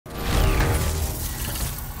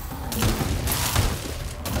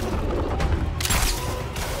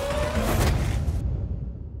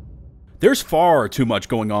There's far too much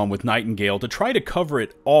going on with Nightingale to try to cover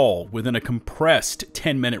it all within a compressed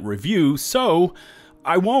 10-minute review, so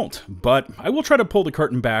I won't, but I will try to pull the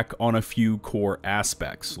curtain back on a few core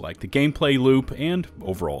aspects, like the gameplay loop and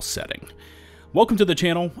overall setting. Welcome to the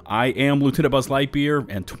channel. I am LtBuzzLitebeer,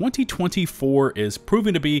 and 2024 is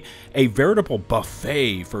proving to be a veritable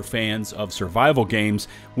buffet for fans of survival games,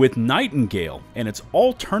 with Nightingale and its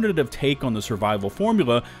alternative take on the survival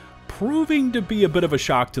formula proving to be a bit of a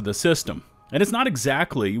shock to the system. And it's not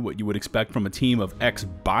exactly what you would expect from a team of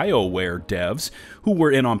ex-BioWare devs who were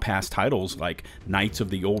in on past titles like Knights of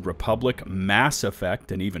the Old Republic, Mass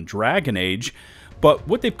Effect, and even Dragon Age. But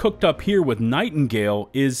what they've cooked up here with Nightingale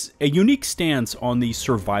is a unique stance on the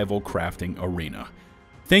survival crafting arena.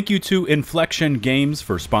 Thank you to Inflection Games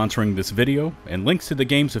for sponsoring this video, and links to the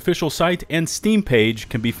game's official site and Steam page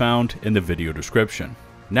can be found in the video description.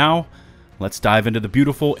 Now, let's dive into the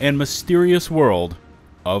beautiful and mysterious world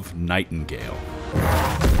of Nightingale.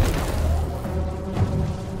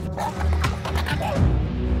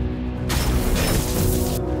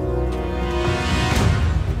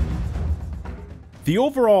 The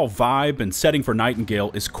overall vibe and setting for Nightingale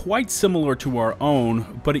is quite similar to our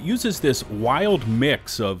own, but it uses this wild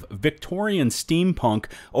mix of Victorian steampunk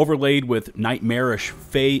overlaid with nightmarish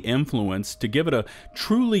fae influence to give it a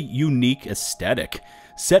truly unique aesthetic.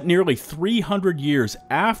 Set nearly 300 years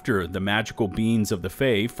after the magical beings of the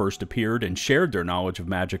Fae first appeared and shared their knowledge of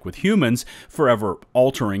magic with humans, forever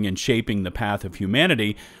altering and shaping the path of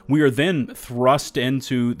humanity, we are then thrust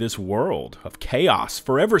into this world of chaos,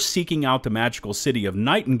 forever seeking out the magical city of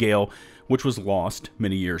Nightingale, which was lost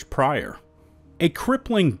many years prior. A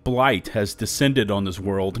crippling blight has descended on this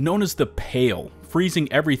world known as the Pale,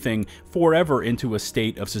 freezing everything forever into a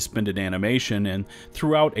state of suspended animation, and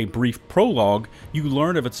throughout a brief prologue, you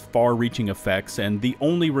learn of its far-reaching effects and the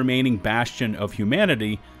only remaining bastion of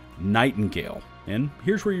humanity, Nightingale. And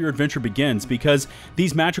here's where your adventure begins, because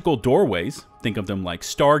these magical doorways, think of them like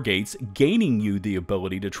stargates, gaining you the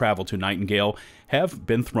ability to travel to Nightingale, have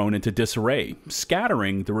been thrown into disarray,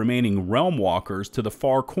 scattering the remaining realm walkers to the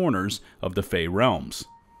far corners of the Fae realms.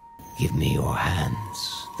 Give me your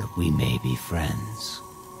hands, that we may be friends,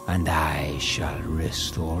 and I shall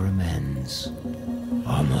restore amends.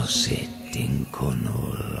 Homosit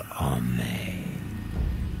inconul ame.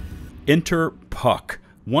 Enter Puck,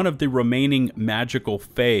 one of the remaining magical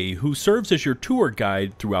Fae, who serves as your tour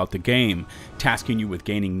guide throughout the game, tasking you with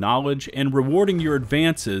gaining knowledge and rewarding your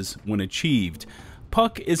advances when achieved.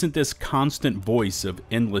 Puck isn't this constant voice of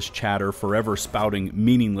endless chatter forever spouting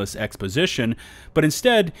meaningless exposition, but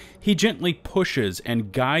instead, he gently pushes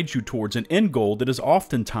and guides you towards an end goal that is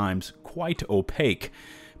oftentimes quite opaque.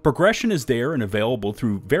 Progression is there and available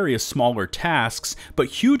through various smaller tasks, but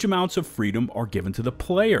huge amounts of freedom are given to the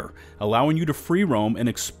player, allowing you to free roam and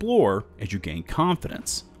explore as you gain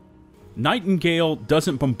confidence. Nightingale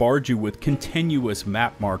doesn't bombard you with continuous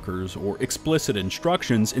map markers or explicit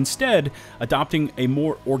instructions, instead adopting a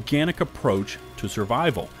more organic approach to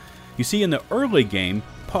survival. You see, in the early game,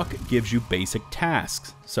 Puck gives you basic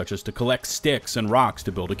tasks, such as to collect sticks and rocks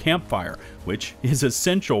to build a campfire, which is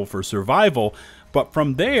essential for survival, but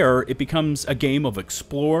from there it becomes a game of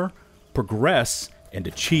explore, progress, and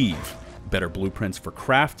achieve. Better blueprints for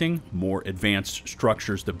crafting, more advanced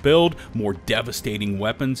structures to build, more devastating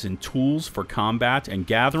weapons and tools for combat and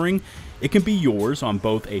gathering. It can be yours on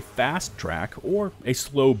both a fast track or a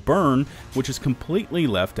slow burn, which is completely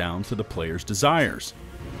left down to the player's desires.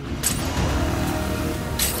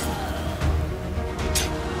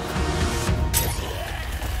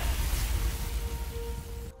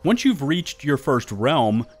 Once you've reached your first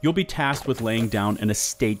realm, you'll be tasked with laying down an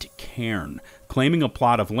estate cairn, claiming a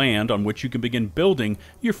plot of land on which you can begin building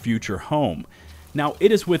your future home. Now,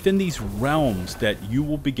 it is within these realms that you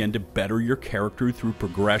will begin to better your character through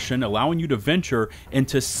progression, allowing you to venture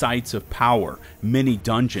into sites of power, mini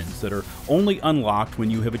dungeons that are only unlocked when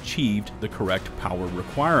you have achieved the correct power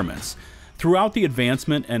requirements. Throughout the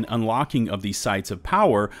advancement and unlocking of these sites of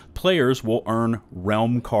power, players will earn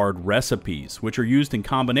realm card recipes, which are used in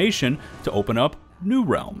combination to open up new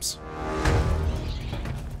realms.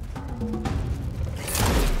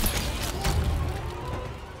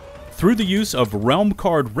 Through the use of realm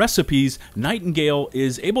card recipes, Nightingale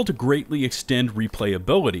is able to greatly extend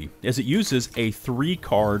replayability, as it uses a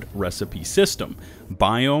 3-card recipe system.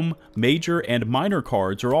 Biome, major, and minor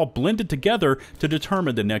cards are all blended together to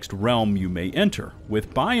determine the next realm you may enter,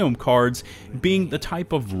 with biome cards being the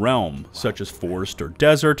type of realm, such as forest or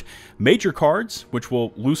desert, major cards, which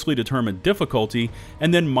will loosely determine difficulty,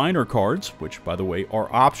 and then minor cards, which, by the way,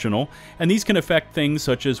 are optional, and these can affect things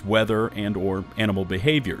such as weather and or animal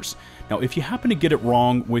behaviors. Now, if you happen to get it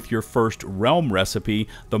wrong with your first realm recipe,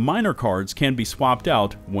 the minor cards can be swapped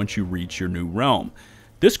out once you reach your new realm.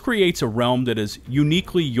 This creates a realm that is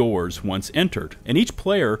uniquely yours once entered, and each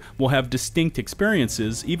player will have distinct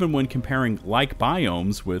experiences even when comparing like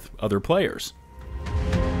biomes with other players.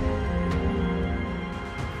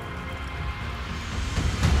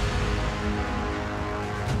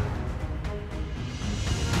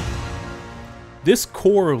 This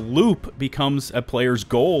core loop becomes a player's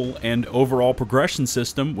goal and overall progression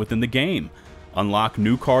system within the game. Unlock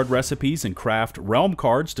new card recipes and craft realm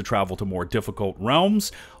cards to travel to more difficult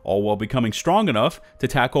realms, all while becoming strong enough to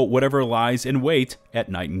tackle whatever lies in wait at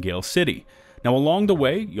Nightingale City. Now, along the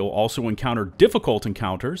way, you'll also encounter difficult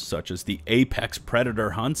encounters such as the apex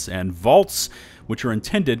predator hunts and vaults, which are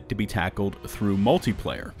intended to be tackled through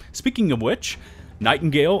multiplayer. Speaking of which,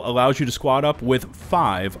 Nightingale allows you to squad up with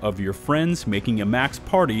 5 of your friends, making a max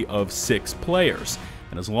party of 6 players.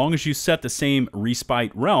 And as long as you set the same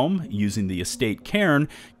respite realm using the estate cairn,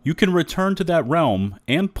 you can return to that realm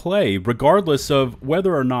and play regardless of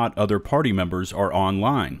whether or not other party members are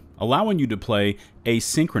online, allowing you to play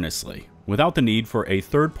asynchronously without the need for a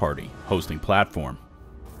third-party hosting platform.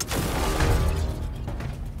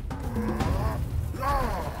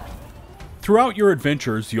 Throughout your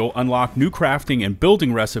adventures, you'll unlock new crafting and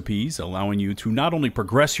building recipes, allowing you to not only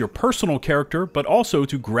progress your personal character, but also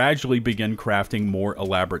to gradually begin crafting more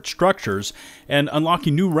elaborate structures, and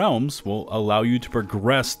unlocking new realms will allow you to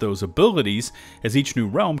progress those abilities, as each new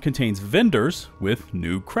realm contains vendors with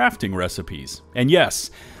new crafting recipes. And yes,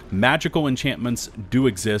 magical enchantments do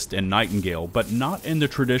exist in Nightingale, but not in the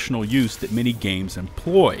traditional use that many games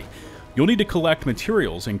employ. You'll need to collect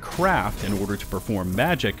materials and craft in order to perform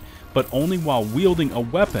magic, but only while wielding a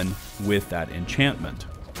weapon with that enchantment.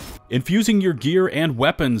 Infusing your gear and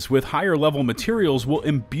weapons with higher level materials will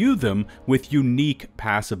imbue them with unique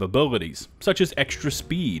passive abilities, such as extra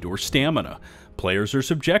speed or stamina. Players are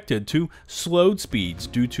subjected to slowed speeds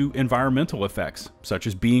due to environmental effects, such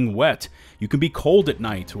as being wet. You can be cold at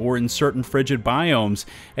night or in certain frigid biomes,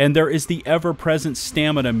 and there is the ever-present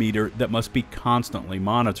stamina meter that must be constantly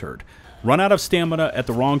monitored. Run out of stamina at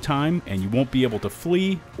the wrong time, and you won't be able to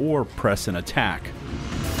flee or press an attack.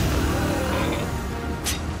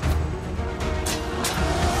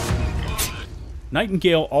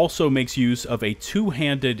 Nightingale also makes use of a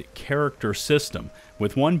two-handed character system,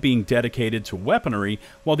 with one being dedicated to weaponry,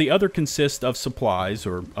 while the other consists of supplies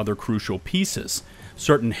or other crucial pieces.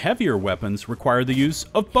 Certain heavier weapons require the use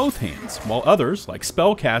of both hands, while others, like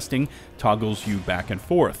spellcasting, toggles you back and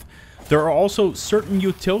forth. There are also certain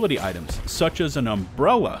utility items, such as an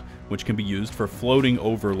umbrella, which can be used for floating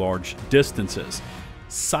over large distances.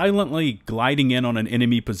 Silently gliding in on an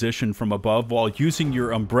enemy position from above while using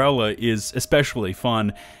your umbrella is especially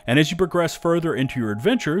fun, and as you progress further into your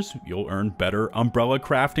adventures, you'll earn better umbrella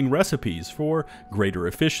crafting recipes for greater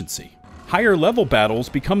efficiency. Higher level battles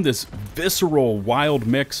become this visceral, wild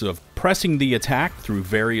mix of pressing the attack through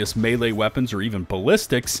various melee weapons or even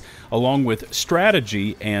ballistics, along with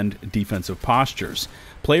strategy and defensive postures.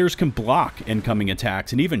 Players can block incoming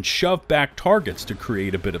attacks and even shove back targets to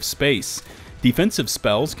create a bit of space. Defensive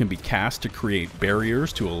spells can be cast to create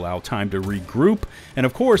barriers to allow time to regroup, and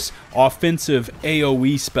of course, offensive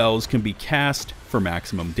AoE spells can be cast for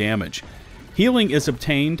maximum damage. Healing is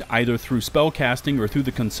obtained either through spellcasting or through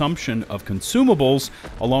the consumption of consumables,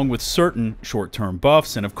 along with certain short-term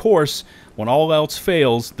buffs, and of course, when all else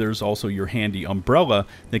fails, there's also your handy umbrella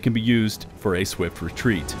that can be used for a swift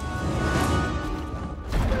retreat.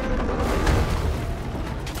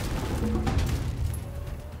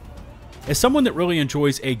 As someone that really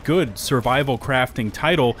enjoys a good survival crafting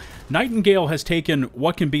title, Nightingale has taken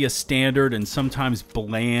what can be a standard and sometimes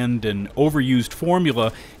bland and overused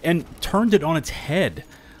formula and turned it on its head.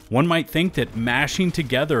 One might think that mashing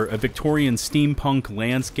together a Victorian steampunk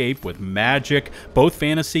landscape with magic, both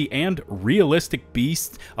fantasy and realistic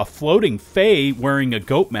beasts, a floating fae wearing a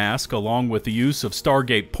goat mask along with the use of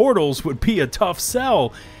Stargate portals would be a tough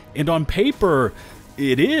sell, and on paper,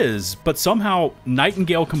 it is, but somehow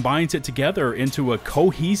Nightingale combines it together into a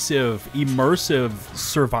cohesive, immersive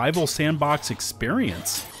survival sandbox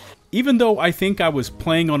experience. Even though I think I was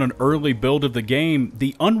playing on an early build of the game,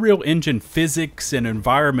 the Unreal Engine physics and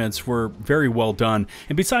environments were very well done,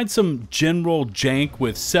 and besides some general jank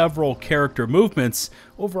with several character movements,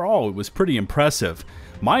 overall it was pretty impressive.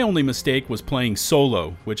 My only mistake was playing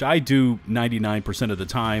solo, which I do 99% of the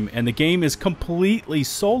time, and the game is completely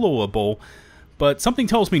soloable, but something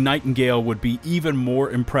tells me Nightingale would be even more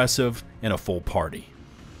impressive in a full party.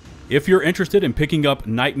 If you're interested in picking up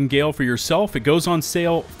Nightingale for yourself, it goes on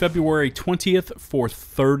sale February 20th for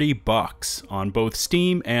 $30 on both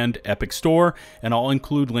Steam and Epic Store, and I'll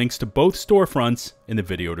include links to both storefronts in the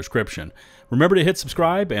video description. Remember to hit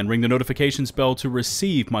subscribe and ring the notifications bell to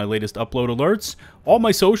receive my latest upload alerts. All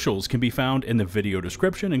my socials can be found in the video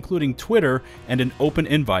description, including Twitter and an open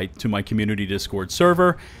invite to my community Discord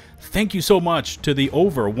server. Thank you so much to the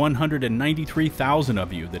over 193,000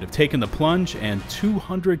 of you that have taken the plunge, and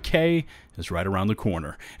 200K is right around the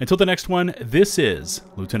corner. Until the next one, this is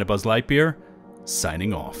LtBuzzLitebeer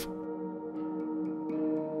signing off.